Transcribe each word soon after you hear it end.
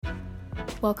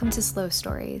Welcome to Slow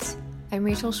Stories. I'm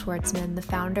Rachel Schwartzman, the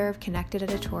founder of Connected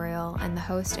Editorial and the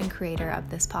host and creator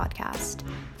of this podcast.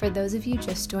 For those of you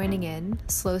just joining in,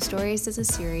 Slow Stories is a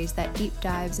series that deep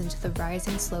dives into the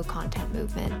rising slow content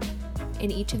movement.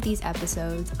 In each of these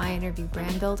episodes, I interview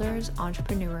brand builders,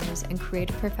 entrepreneurs, and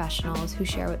creative professionals who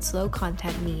share what slow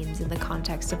content means in the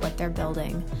context of what they're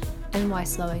building, and why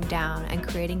slowing down and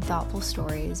creating thoughtful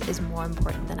stories is more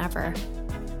important than ever.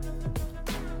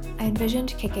 I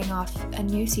envisioned kicking off a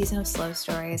new season of Slow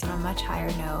Stories on a much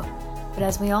higher note, but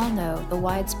as we all know, the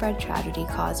widespread tragedy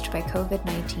caused by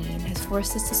COVID-19 has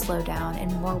forced us to slow down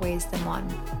in more ways than one.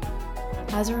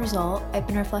 As a result, I've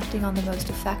been reflecting on the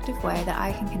most effective way that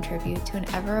I can contribute to an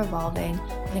ever-evolving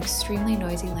and extremely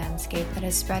noisy landscape that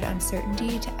has spread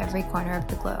uncertainty to every corner of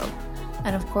the globe.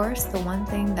 And of course, the one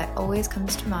thing that always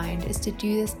comes to mind is to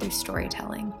do this through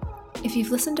storytelling. If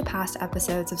you've listened to past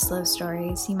episodes of Slow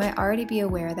Stories, you might already be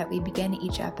aware that we begin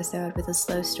each episode with a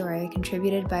slow story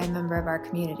contributed by a member of our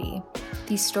community.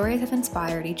 These stories have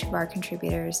inspired each of our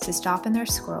contributors to stop in their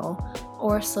scroll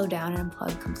or slow down and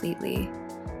unplug completely.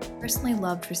 I personally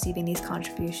loved receiving these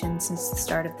contributions since the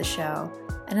start of the show,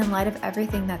 and in light of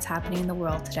everything that's happening in the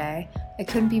world today, I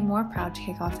couldn't be more proud to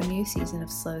kick off a new season of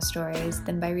Slow Stories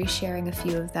than by resharing a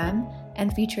few of them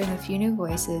and featuring a few new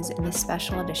voices in this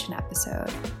special edition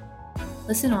episode.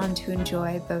 Listen on to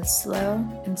enjoy both slow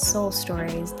and soul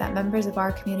stories that members of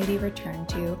our community return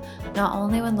to, not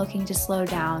only when looking to slow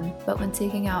down, but when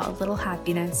seeking out a little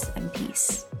happiness and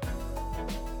peace.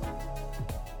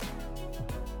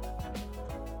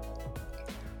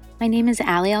 My name is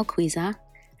Alquiza.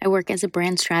 I work as a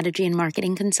brand strategy and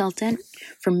marketing consultant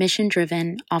for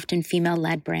mission-driven, often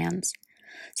female-led brands.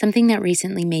 Something that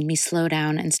recently made me slow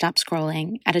down and stop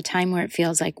scrolling at a time where it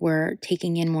feels like we're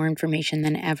taking in more information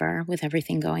than ever with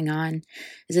everything going on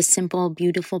is a simple,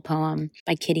 beautiful poem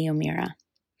by Kitty O'Meara.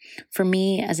 For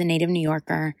me, as a native New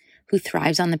Yorker who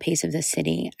thrives on the pace of this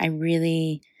city, I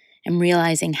really am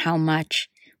realizing how much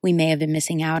we may have been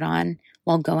missing out on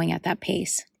while going at that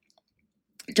pace.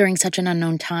 During such an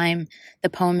unknown time, the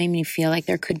poem made me feel like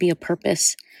there could be a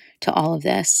purpose to all of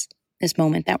this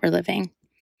moment that we're living.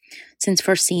 Since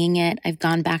first seeing it, I've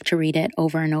gone back to read it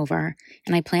over and over,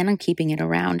 and I plan on keeping it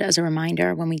around as a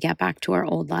reminder when we get back to our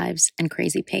old lives and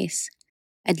crazy pace.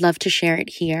 I'd love to share it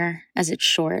here, as it's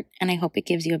short, and I hope it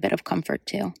gives you a bit of comfort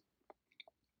too.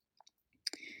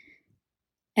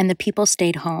 And the people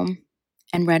stayed home,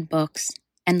 and read books,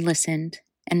 and listened,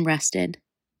 and rested,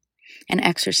 and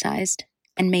exercised,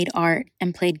 and made art,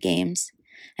 and played games,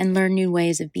 and learned new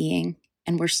ways of being,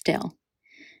 and were still.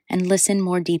 And listened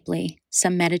more deeply.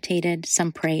 Some meditated,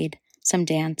 some prayed, some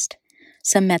danced,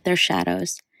 some met their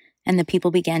shadows, and the people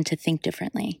began to think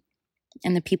differently.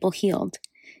 And the people healed.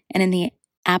 And in the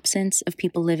absence of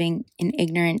people living in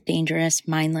ignorant, dangerous,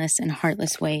 mindless, and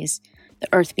heartless ways, the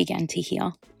earth began to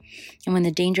heal. And when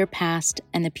the danger passed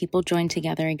and the people joined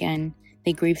together again,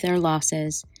 they grieved their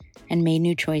losses and made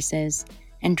new choices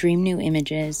and dreamed new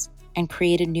images and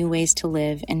created new ways to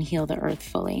live and heal the earth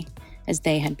fully, as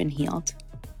they had been healed.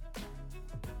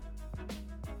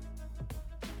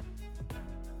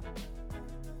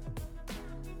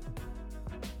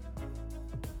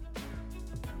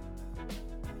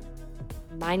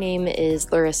 My name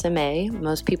is Larissa May.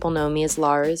 Most people know me as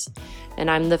Lars, and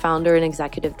I'm the founder and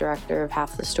executive director of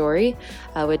Half the Story,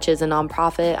 which is a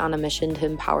nonprofit on a mission to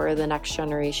empower the next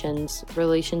generation's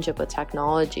relationship with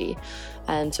technology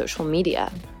and social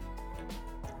media.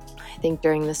 I think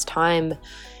during this time,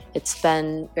 it's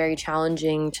been very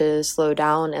challenging to slow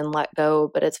down and let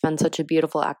go, but it's been such a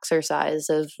beautiful exercise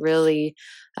of really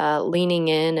leaning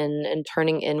in and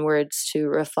turning inwards to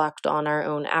reflect on our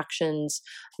own actions,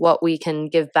 what we can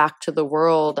give back to the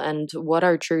world, and what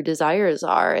our true desires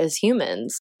are as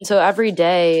humans. So every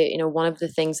day, one of the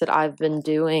things that I've been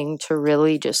doing to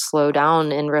really just slow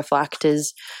down and reflect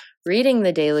is reading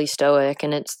the Daily Stoic,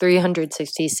 and it's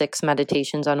 366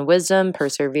 meditations on wisdom,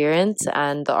 perseverance,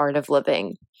 and the art of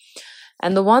living.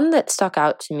 And the one that stuck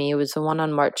out to me was the one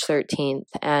on March 13th.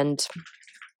 And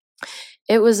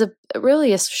it was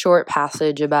really a short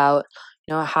passage about,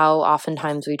 how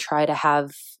oftentimes we try to have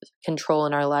control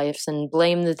in our lives and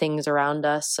blame the things around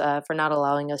us for not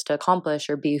allowing us to accomplish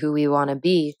or be who we want to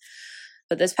be.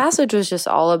 But this passage was just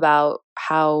all about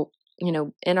how,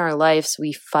 in our lives,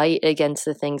 we fight against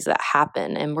the things that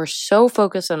happen. And we're so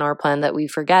focused on our plan that we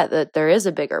forget that there is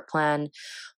a bigger plan,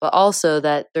 but also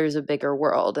that there's a bigger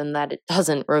world and that it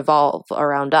doesn't revolve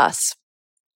around us.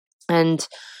 And,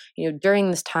 during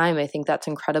this time, I think that's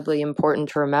incredibly important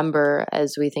to remember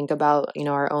as we think about,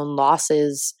 our own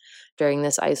losses during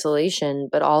this isolation,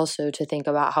 but also to think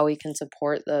about how we can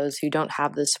support those who don't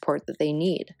have the support that they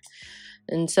need.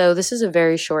 And so this is a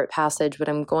very short passage, but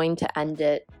I'm going to end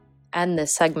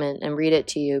this segment and read it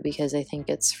to you because I think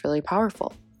it's really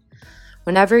powerful.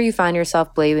 Whenever you find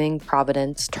yourself blaming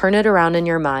Providence, turn it around in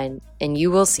your mind and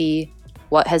you will see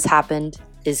what has happened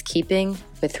is keeping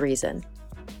with reason.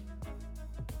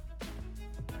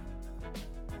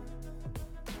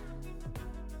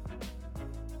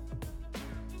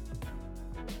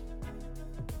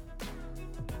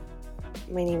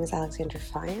 My name is Alexandra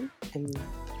Fine. I'm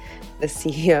the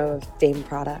CEO of Dame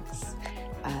Products.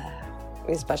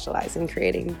 We specialize in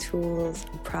creating tools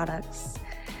and products,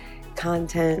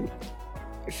 content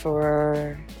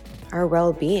for our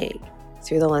well-being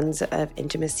through the lens of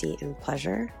intimacy and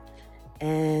pleasure.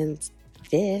 And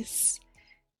this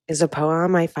is a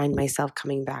poem I find myself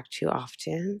coming back to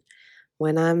often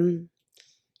when I'm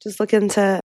just looking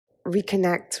to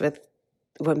reconnect with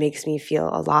what makes me feel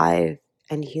alive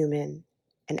and human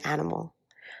and animal.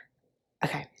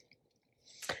 Okay.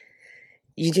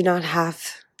 You do not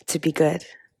have to be good.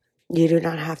 You do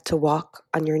not have to walk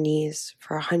on your knees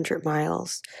for 100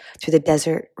 miles through the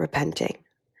desert repenting.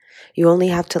 You only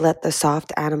have to let the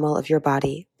soft animal of your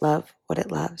body love what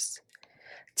it loves.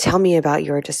 Tell me about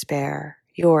your despair,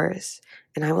 yours,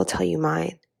 and I will tell you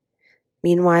mine.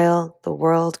 Meanwhile, the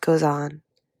world goes on.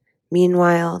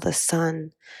 Meanwhile, the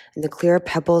sun and the clear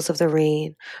pebbles of the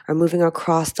rain are moving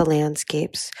across the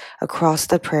landscapes, across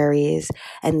the prairies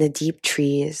and the deep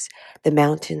trees, the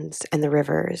mountains and the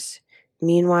rivers.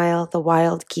 Meanwhile, the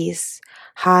wild geese,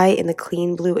 high in the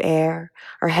clean blue air,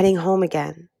 are heading home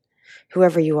again.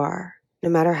 Whoever you are, no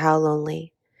matter how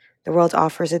lonely, the world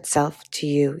offers itself to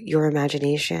you, your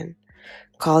imagination,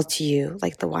 calls to you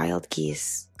like the wild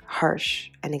geese,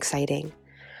 harsh and exciting,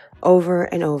 over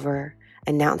and over,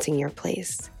 announcing your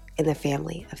place in the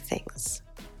family of things.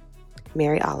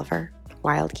 Mary Oliver,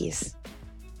 Wild Geese.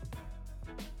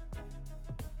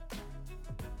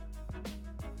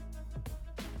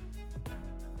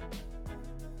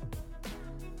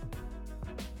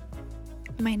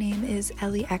 My name is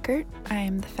Ellie Eckert. I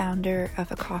am the founder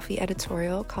of a coffee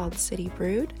editorial called City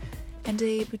Brewed and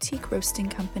a boutique roasting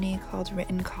company called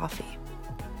Written Coffee.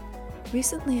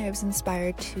 Recently, I was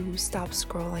inspired to stop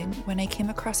scrolling when I came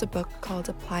across a book called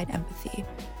Applied Empathy.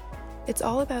 It's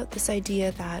all about this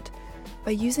idea that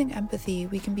by using empathy,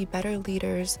 we can be better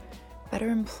leaders, better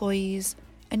employees,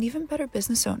 and even better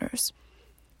business owners.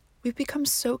 We've become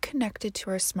so connected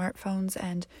to our smartphones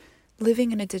and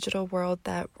living in a digital world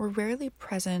that we're rarely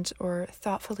present or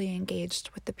thoughtfully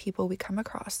engaged with the people we come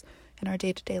across in our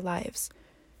day-to-day lives.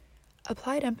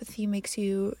 Applied empathy makes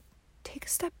you take a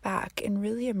step back and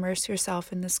really immerse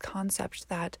yourself in this concept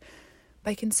that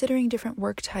by considering different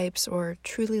work types or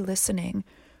truly listening,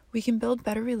 we can build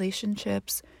better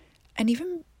relationships and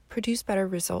even produce better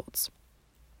results.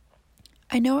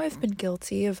 I know I've been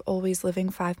guilty of always living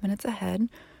 5 minutes ahead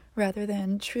rather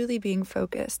than truly being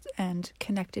focused and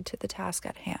connected to the task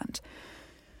at hand.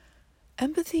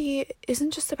 Empathy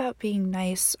isn't just about being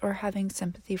nice or having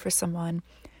sympathy for someone.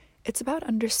 It's about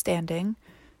understanding,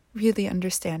 really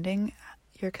understanding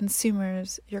your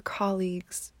consumers, your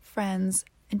colleagues, friends,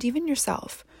 and even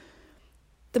yourself.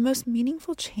 The most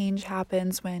meaningful change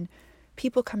happens when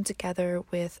people come together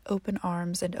with open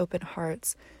arms and open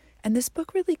hearts, and this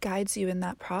book really guides you in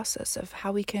that process of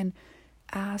how we can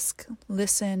ask,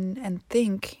 listen, and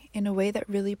think in a way that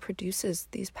really produces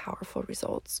these powerful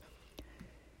results.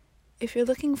 If you're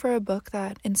looking for a book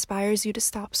that inspires you to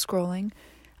stop scrolling,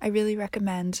 I really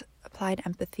recommend Applied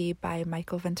Empathy by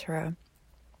Michael Ventura.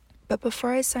 But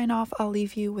before I sign off, I'll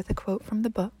leave you with a quote from the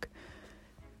book.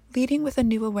 Leading with a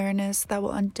new awareness that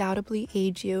will undoubtedly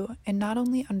aid you in not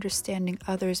only understanding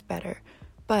others better,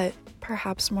 but,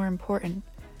 perhaps more important,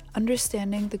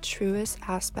 understanding the truest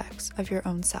aspects of your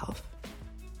own self.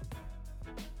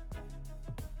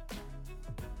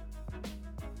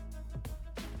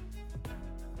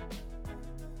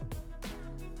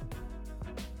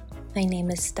 My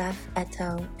name is Stef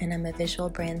Etow, and I'm a visual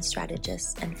brand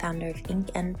strategist and founder of Ink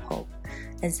and Pulp,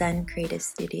 a Zen creative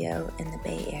studio in the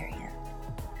Bay Area.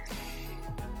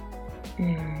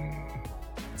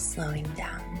 Slowing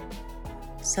down.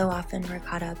 So often we're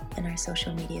caught up in our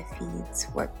social media feeds,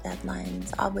 work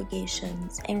deadlines,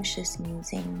 obligations, anxious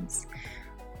musings.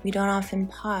 We don't often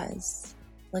pause,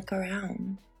 look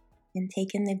around, and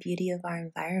take in the beauty of our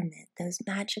environment, those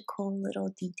magical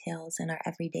little details in our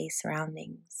everyday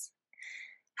surroundings.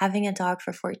 Having a dog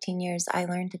for 14 years, I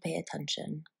learned to pay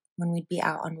attention. When we'd be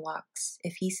out on walks,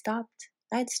 if he stopped,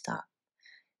 I'd stop.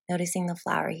 Noticing the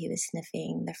flower he was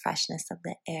sniffing, the freshness of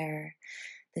the air,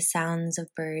 the sounds of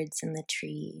birds in the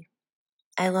tree.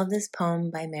 I love this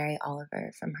poem by Mary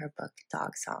Oliver from her book,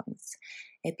 Dog Songs.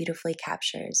 It beautifully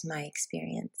captures my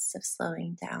experience of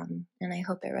slowing down, and I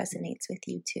hope it resonates with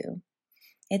you too.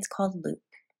 It's called Loop.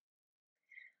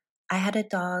 I had a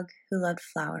dog who loved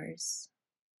flowers.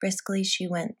 Briskly she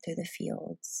went through the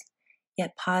fields,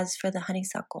 yet paused for the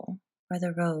honeysuckle or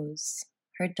the rose,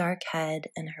 her dark head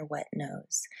and her wet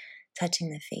nose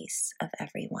touching the face of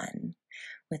everyone,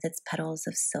 with its petals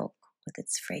of silk, with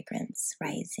its fragrance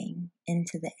rising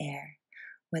into the air,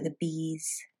 where the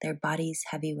bees, their bodies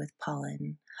heavy with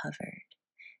pollen, hovered.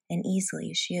 And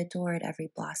easily she adored every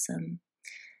blossom,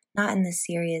 not in the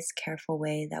serious, careful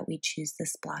way that we choose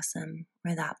this blossom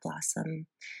or that blossom,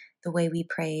 the way we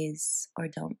praise or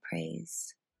don't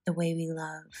praise, the way we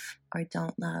love or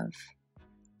don't love,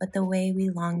 but the way we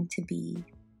long to be,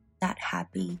 that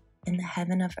happy in the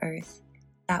heaven of earth,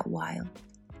 that wild,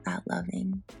 that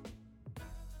loving.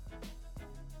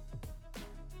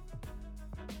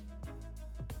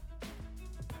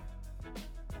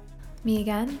 Me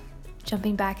again,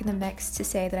 jumping back in the mix to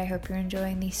say that I hope you're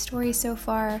enjoying these stories so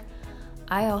far.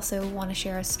 I also want to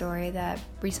share a story that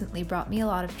recently brought me a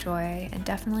lot of joy and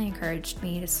definitely encouraged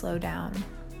me to slow down.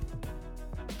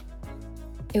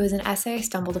 It was an essay I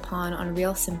stumbled upon on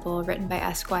Real Simple, written by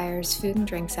Esquire's food and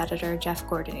drinks editor, Jeff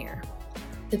Gordonier.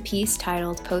 The piece,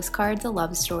 titled Postcards, a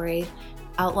Love Story,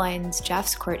 outlines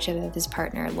Jeff's courtship of his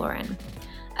partner, Lauren.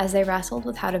 As they wrestled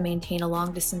with how to maintain a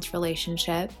long-distance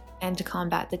relationship and to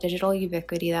combat the digital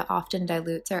ubiquity that often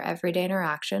dilutes our everyday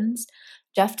interactions,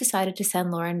 Jeff decided to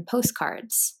send Lauren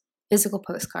postcards, physical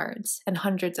postcards, and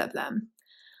hundreds of them.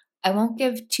 I won't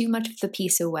give too much of the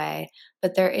piece away,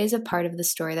 but there is a part of the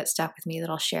story that stuck with me that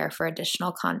I'll share for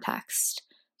additional context.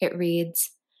 It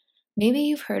reads, "Maybe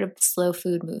you've heard of the slow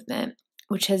food movement,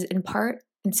 which has in part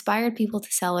inspired people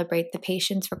to celebrate the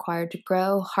patience required to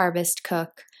grow, harvest,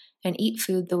 cook, and eat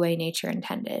food the way nature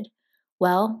intended.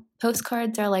 Well,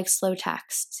 postcards are like slow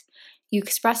texts. You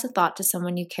express a thought to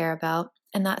someone you care about,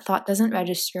 and that thought doesn't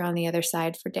register on the other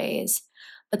side for days.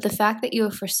 But the fact that you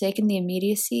have forsaken the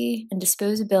immediacy and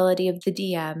disposability of the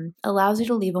DM allows you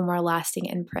to leave a more lasting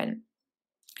imprint.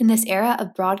 In this era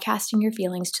of broadcasting your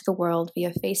feelings to the world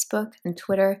via Facebook and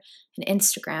Twitter and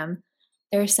Instagram,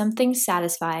 there is something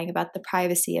satisfying about the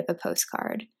privacy of a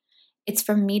postcard. It's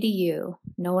from me to you,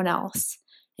 no one else.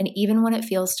 And even when it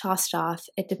feels tossed off,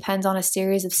 it depends on a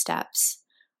series of steps: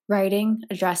 writing,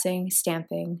 addressing,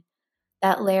 stamping,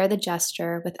 that layer the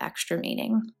gesture with extra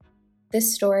meaning."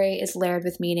 This story is layered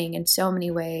with meaning in so many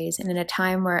ways, and in a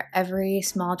time where every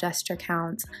small gesture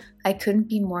counts, I couldn't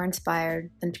be more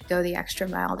inspired than to go the extra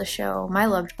mile to show my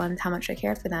loved ones how much I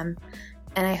care for them.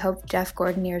 And I hope Jeff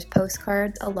Gordonier's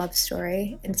Postcards, a Love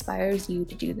Story, inspires you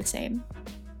to do the same.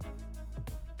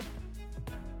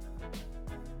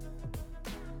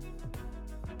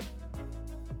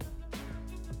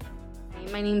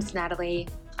 My name's Natalie.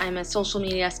 I'm a social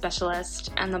media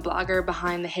specialist and the blogger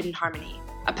behind The Hidden Harmony,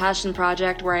 a passion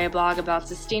project where I blog about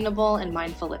sustainable and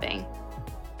mindful living.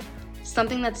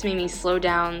 Something that's made me slow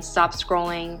down, stop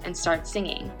scrolling, and start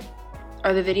singing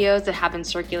are the videos that have been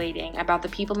circulating about the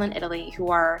people in Italy who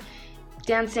are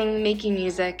dancing, making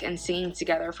music, and singing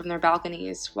together from their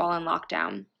balconies while in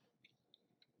lockdown.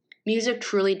 Music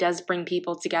truly does bring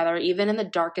people together, even in the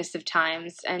darkest of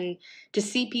times, and to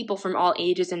see people from all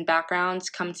ages and backgrounds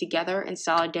come together in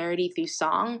solidarity through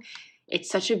song, it's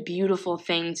such a beautiful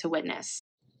thing to witness.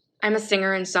 I'm a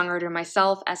singer and songwriter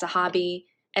myself as a hobby,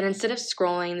 and instead of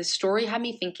scrolling, the story had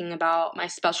me thinking about my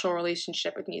special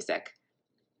relationship with music.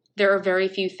 There are very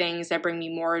few things that bring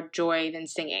me more joy than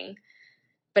singing,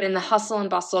 but in the hustle and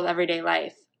bustle of everyday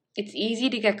life, it's easy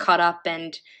to get caught up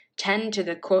and tend to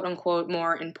the quote-unquote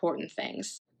more important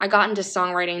things. I got into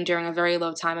songwriting during a very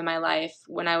low time in my life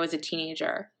when I was a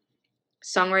teenager.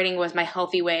 Songwriting was my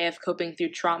healthy way of coping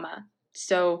through trauma.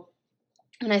 So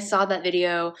when I saw that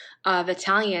video of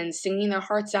Italians singing their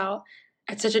hearts out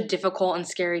at such a difficult and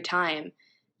scary time,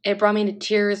 it brought me to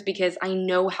tears because I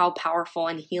know how powerful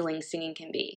and healing singing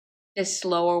can be. This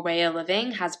slower way of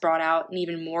living has brought out an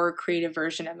even more creative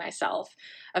version of myself,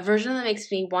 a version that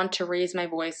makes me want to raise my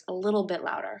voice a little bit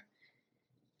louder.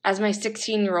 As my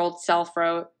 16-year-old self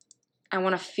wrote, I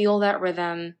want to feel that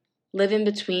rhythm, live in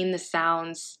between the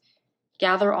sounds,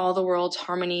 gather all the world's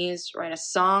harmonies, write a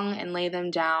song and lay them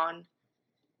down.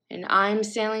 And I'm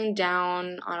sailing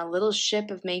down on a little ship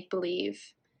of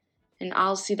make-believe, and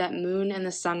I'll see that moon and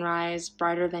the sunrise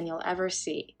brighter than you'll ever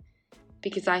see,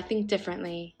 because I think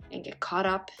differently and get caught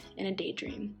up in a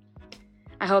daydream.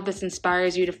 I hope this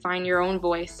inspires you to find your own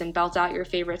voice and belt out your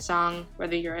favorite song,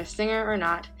 whether you're a singer or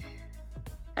not.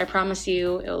 I promise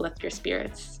you it will lift your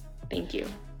spirits. Thank you.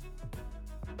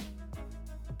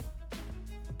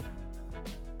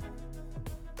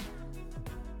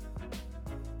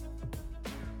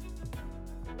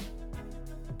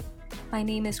 My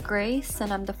name is Grace,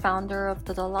 and I'm the founder of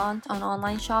The Dalant, an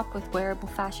online shop with wearable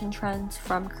fashion trends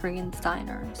from Korean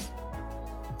designers.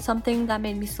 Something that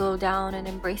made me slow down and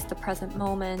embrace the present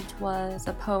moment was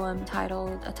a poem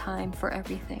titled A Time for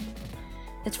Everything.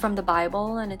 It's from the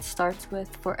Bible, and it starts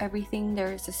with, "For everything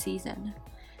there is a season,"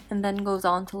 and then goes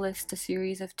on to list a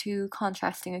series of 2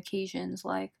 contrasting occasions,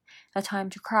 like a time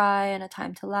to cry and a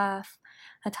time to laugh,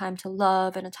 a time to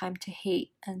love and a time to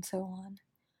hate, and so on.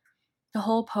 The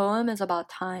whole poem is about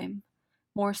time,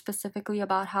 more specifically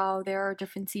about how there are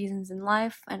different seasons in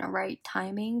life and a right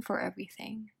timing for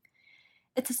everything.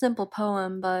 It's a simple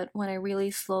poem, but when I really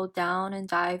slowed down and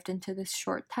dived into this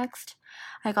short text,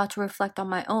 I got to reflect on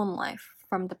my own life,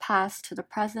 from the past to the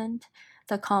present,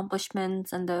 the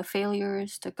accomplishments and the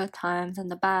failures, the good times and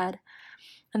the bad,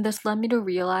 and this led me to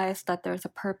realize that there's a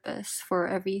purpose for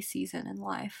every season in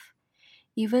life.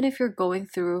 Even if you're going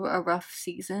through a rough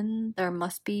season, there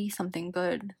must be something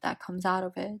good that comes out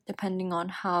of it, depending on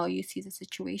how you see the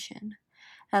situation.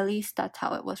 At least that's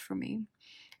how it was for me.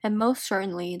 And most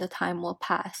certainly, the time will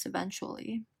pass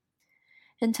eventually.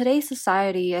 In today's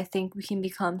society, I think we can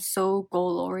become so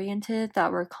goal-oriented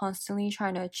that we're constantly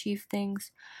trying to achieve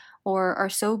things, or are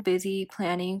so busy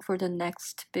planning for the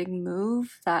next big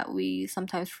move that we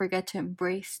sometimes forget to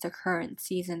embrace the current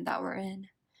season that we're in.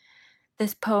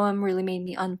 This poem really made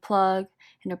me unplug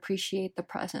and appreciate the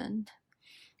present.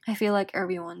 I feel like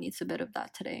everyone needs a bit of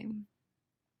that today.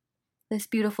 This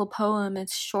beautiful poem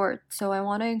is short, so I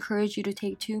want to encourage you to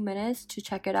take 2 minutes to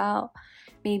check it out,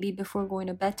 maybe before going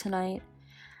to bed tonight.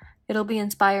 It'll be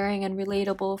inspiring and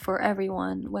relatable for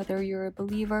everyone, whether you're a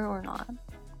believer or not.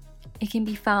 It can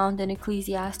be found in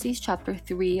Ecclesiastes chapter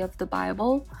 3 of the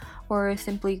Bible, or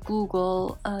simply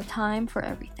Google "A Time for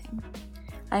Everything."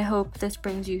 I hope this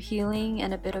brings you healing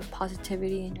and a bit of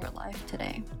positivity in your life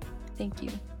today. Thank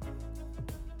you.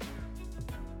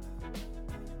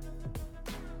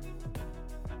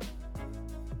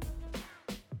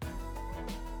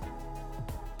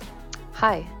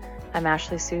 Hi, I'm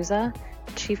Ashley Souza,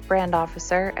 Chief Brand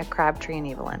Officer at Crabtree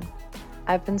 & Evelyn.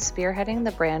 I've been spearheading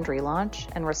the brand relaunch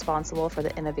and responsible for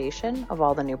the innovation of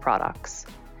all the new products.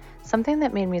 Something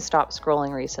that made me stop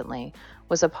scrolling recently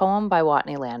was a poem by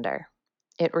Watney Lander.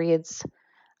 It reads,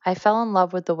 "I fell in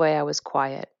love with the way I was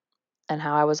quiet and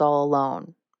how I was all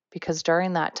alone, because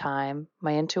during that time,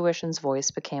 my intuition's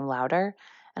voice became louder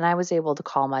and I was able to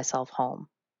call myself home."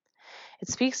 It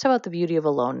speaks about the beauty of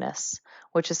aloneness,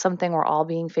 which is something we're all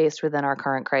being faced with in our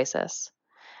current crisis.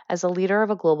 As a leader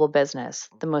of a global business,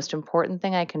 the most important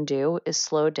thing I can do is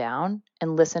slow down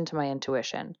and listen to my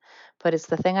intuition, but it's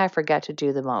the thing I forget to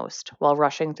do the most while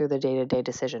rushing through the day-to-day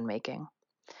decision making.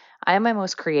 I am my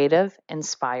most creative,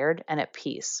 inspired, and at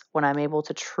peace when I'm able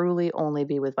to truly only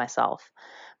be with myself,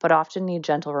 but often need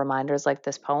gentle reminders like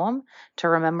this poem to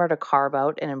remember to carve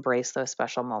out and embrace those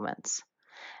special moments.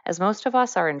 As most of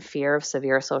us are in fear of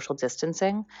severe social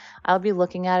distancing, I'll be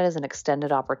looking at it as an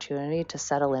extended opportunity to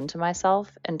settle into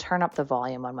myself and turn up the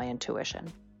volume on my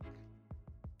intuition.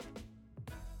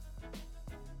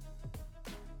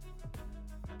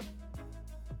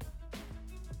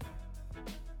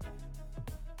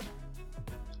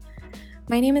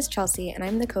 My name is Chelsea, and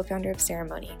I'm the co-founder of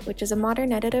Ceremony, which is a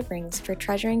modern edit of rings for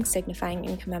treasuring, signifying,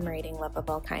 and commemorating love of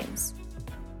all kinds.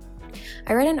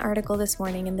 I read an article this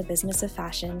morning in the Business of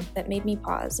Fashion that made me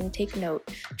pause and take note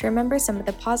to remember some of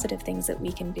the positive things that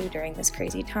we can do during this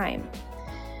crazy time.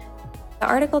 The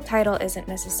article title isn't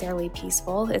necessarily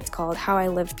peaceful. It's called "How I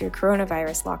Lived Through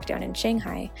Coronavirus Lockdown in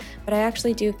Shanghai," but I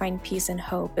actually do find peace and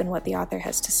hope in what the author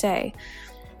has to say.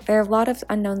 There are a lot of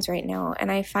unknowns right now,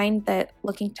 and I find that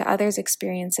looking to others'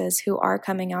 experiences who are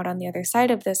coming out on the other side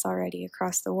of this already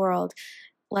across the world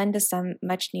lend us some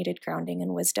much-needed grounding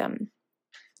and wisdom.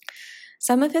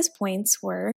 Some of his points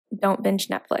were: don't binge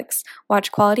Netflix,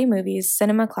 watch quality movies,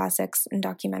 cinema classics, and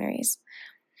documentaries.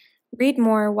 Read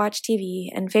more, watch TV,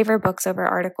 and favor books over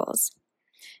articles.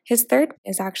 His third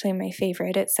is actually my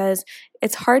favorite. It says,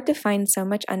 it's hard to find so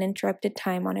much uninterrupted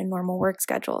time on a normal work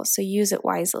schedule, so use it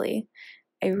wisely.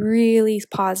 I really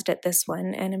paused at this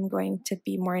one, and I'm going to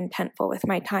be more intentful with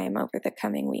my time over the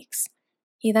coming weeks.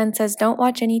 He then says, don't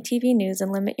watch any TV news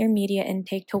and limit your media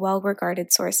intake to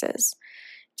well-regarded sources.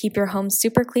 Keep your home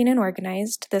super clean and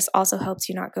organized. This also helps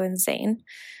you not go insane.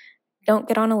 Don't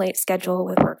get on a late schedule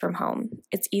with work from home.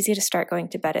 It's easy to start going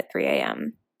to bed at 3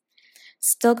 a.m.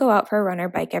 Still go out for a run or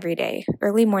bike every day.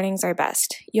 Early mornings are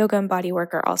best. Yoga and body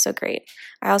work are also great.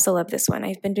 I also love this one.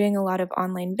 I've been doing a lot of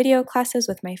online video classes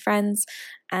with my friends,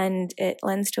 and it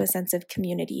lends to a sense of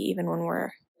community even when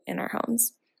we're in our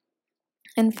homes.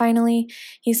 And finally,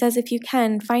 he says, if you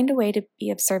can, find a way to be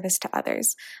of service to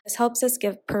others. This helps us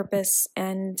give purpose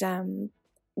and,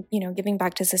 giving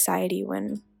back to society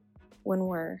when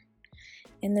we're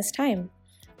in this time.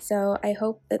 So I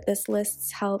hope that this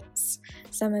list helps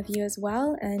some of you as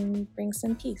well and brings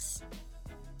some peace.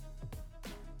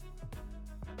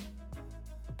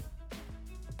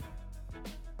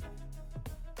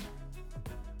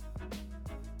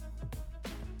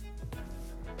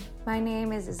 My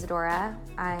name is Isadora.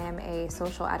 I am a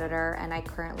social editor and I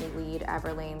currently lead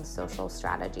Everlane's social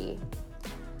strategy.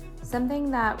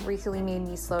 Something that recently made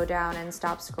me slow down and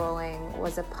stop scrolling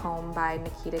was a poem by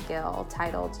Nikita Gill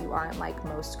titled "You Aren't Like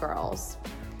Most Girls."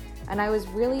 And I was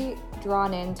really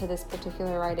drawn into this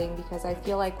particular writing because I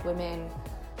feel like women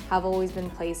have always been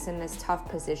placed in this tough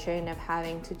position of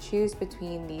having to choose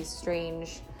between these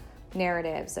strange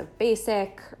narratives of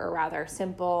basic, or rather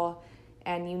simple,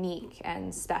 and unique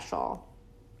and special.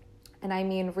 And I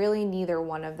mean, really neither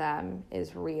one of them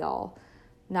is real.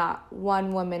 Not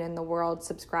one woman in the world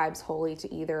subscribes wholly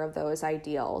to either of those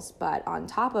ideals. But on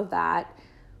top of that,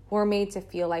 we're made to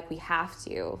feel like we have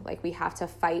to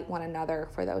fight one another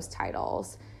for those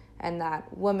titles. And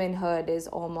that womanhood is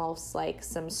almost like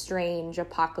some strange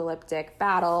apocalyptic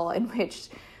battle in which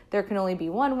there can only be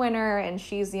one winner and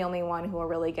she's the only one who will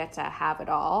really get to have it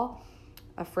all.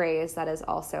 A phrase that is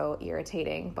also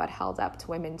irritating but held up to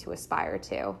women to aspire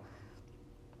to.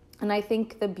 And I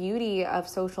think the beauty of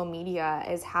social media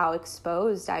is how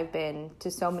exposed I've been to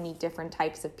so many different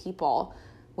types of people,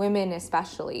 women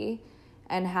especially,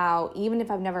 and how even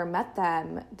if I've never met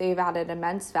them, they've added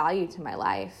immense value to my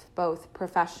life, both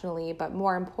professionally, but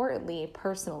more importantly,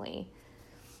 personally.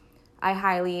 I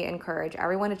highly encourage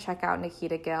everyone to check out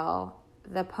Nikita Gill.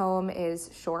 The poem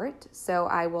is short, so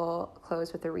I will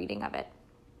close with a reading of it.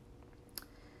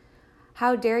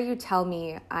 How dare you tell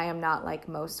me I am not like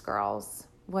most girls,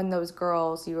 when those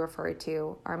girls you refer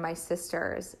to are my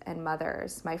sisters and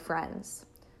mothers, my friends,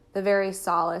 the very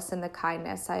solace and the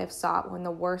kindness I have sought when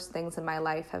the worst things in my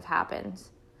life have happened.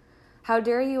 How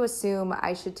dare you assume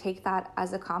I should take that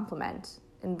as a compliment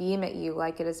and beam at you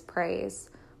like it is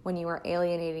praise when you are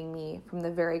alienating me from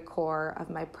the very core of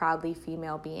my proudly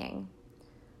female being?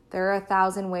 There are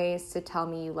 1,000 ways to tell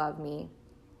me you love me,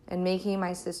 and making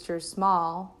my sisters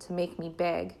small to make me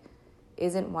big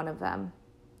isn't one of them.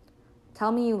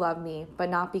 Tell me you love me, but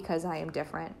not because I am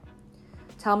different.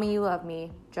 Tell me you love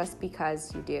me just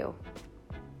because you do.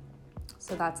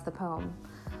 So that's the poem.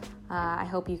 I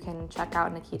hope you can check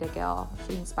out Nikita Gill.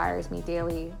 She inspires me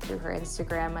daily through her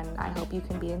Instagram, and I hope you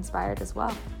can be inspired as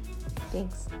well.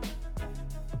 Thanks.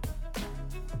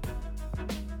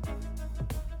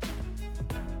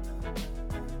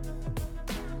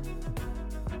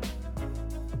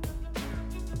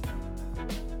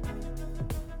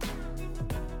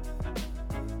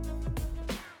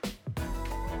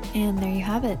 And there you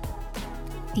have it.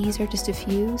 These are just a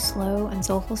few slow and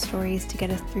soulful stories to get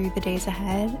us through the days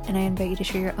ahead, and I invite you to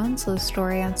share your own slow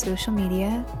story on social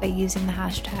media by using the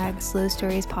hashtag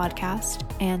 #SlowStoriesPodcast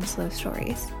and Slow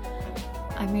Stories.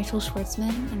 I'm Rachel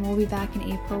Schwartzman, and we'll be back in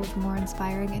April with more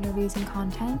inspiring interviews and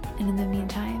content, and in the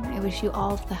meantime, I wish you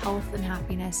all the health and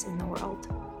happiness in the world.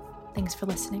 Thanks for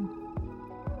listening.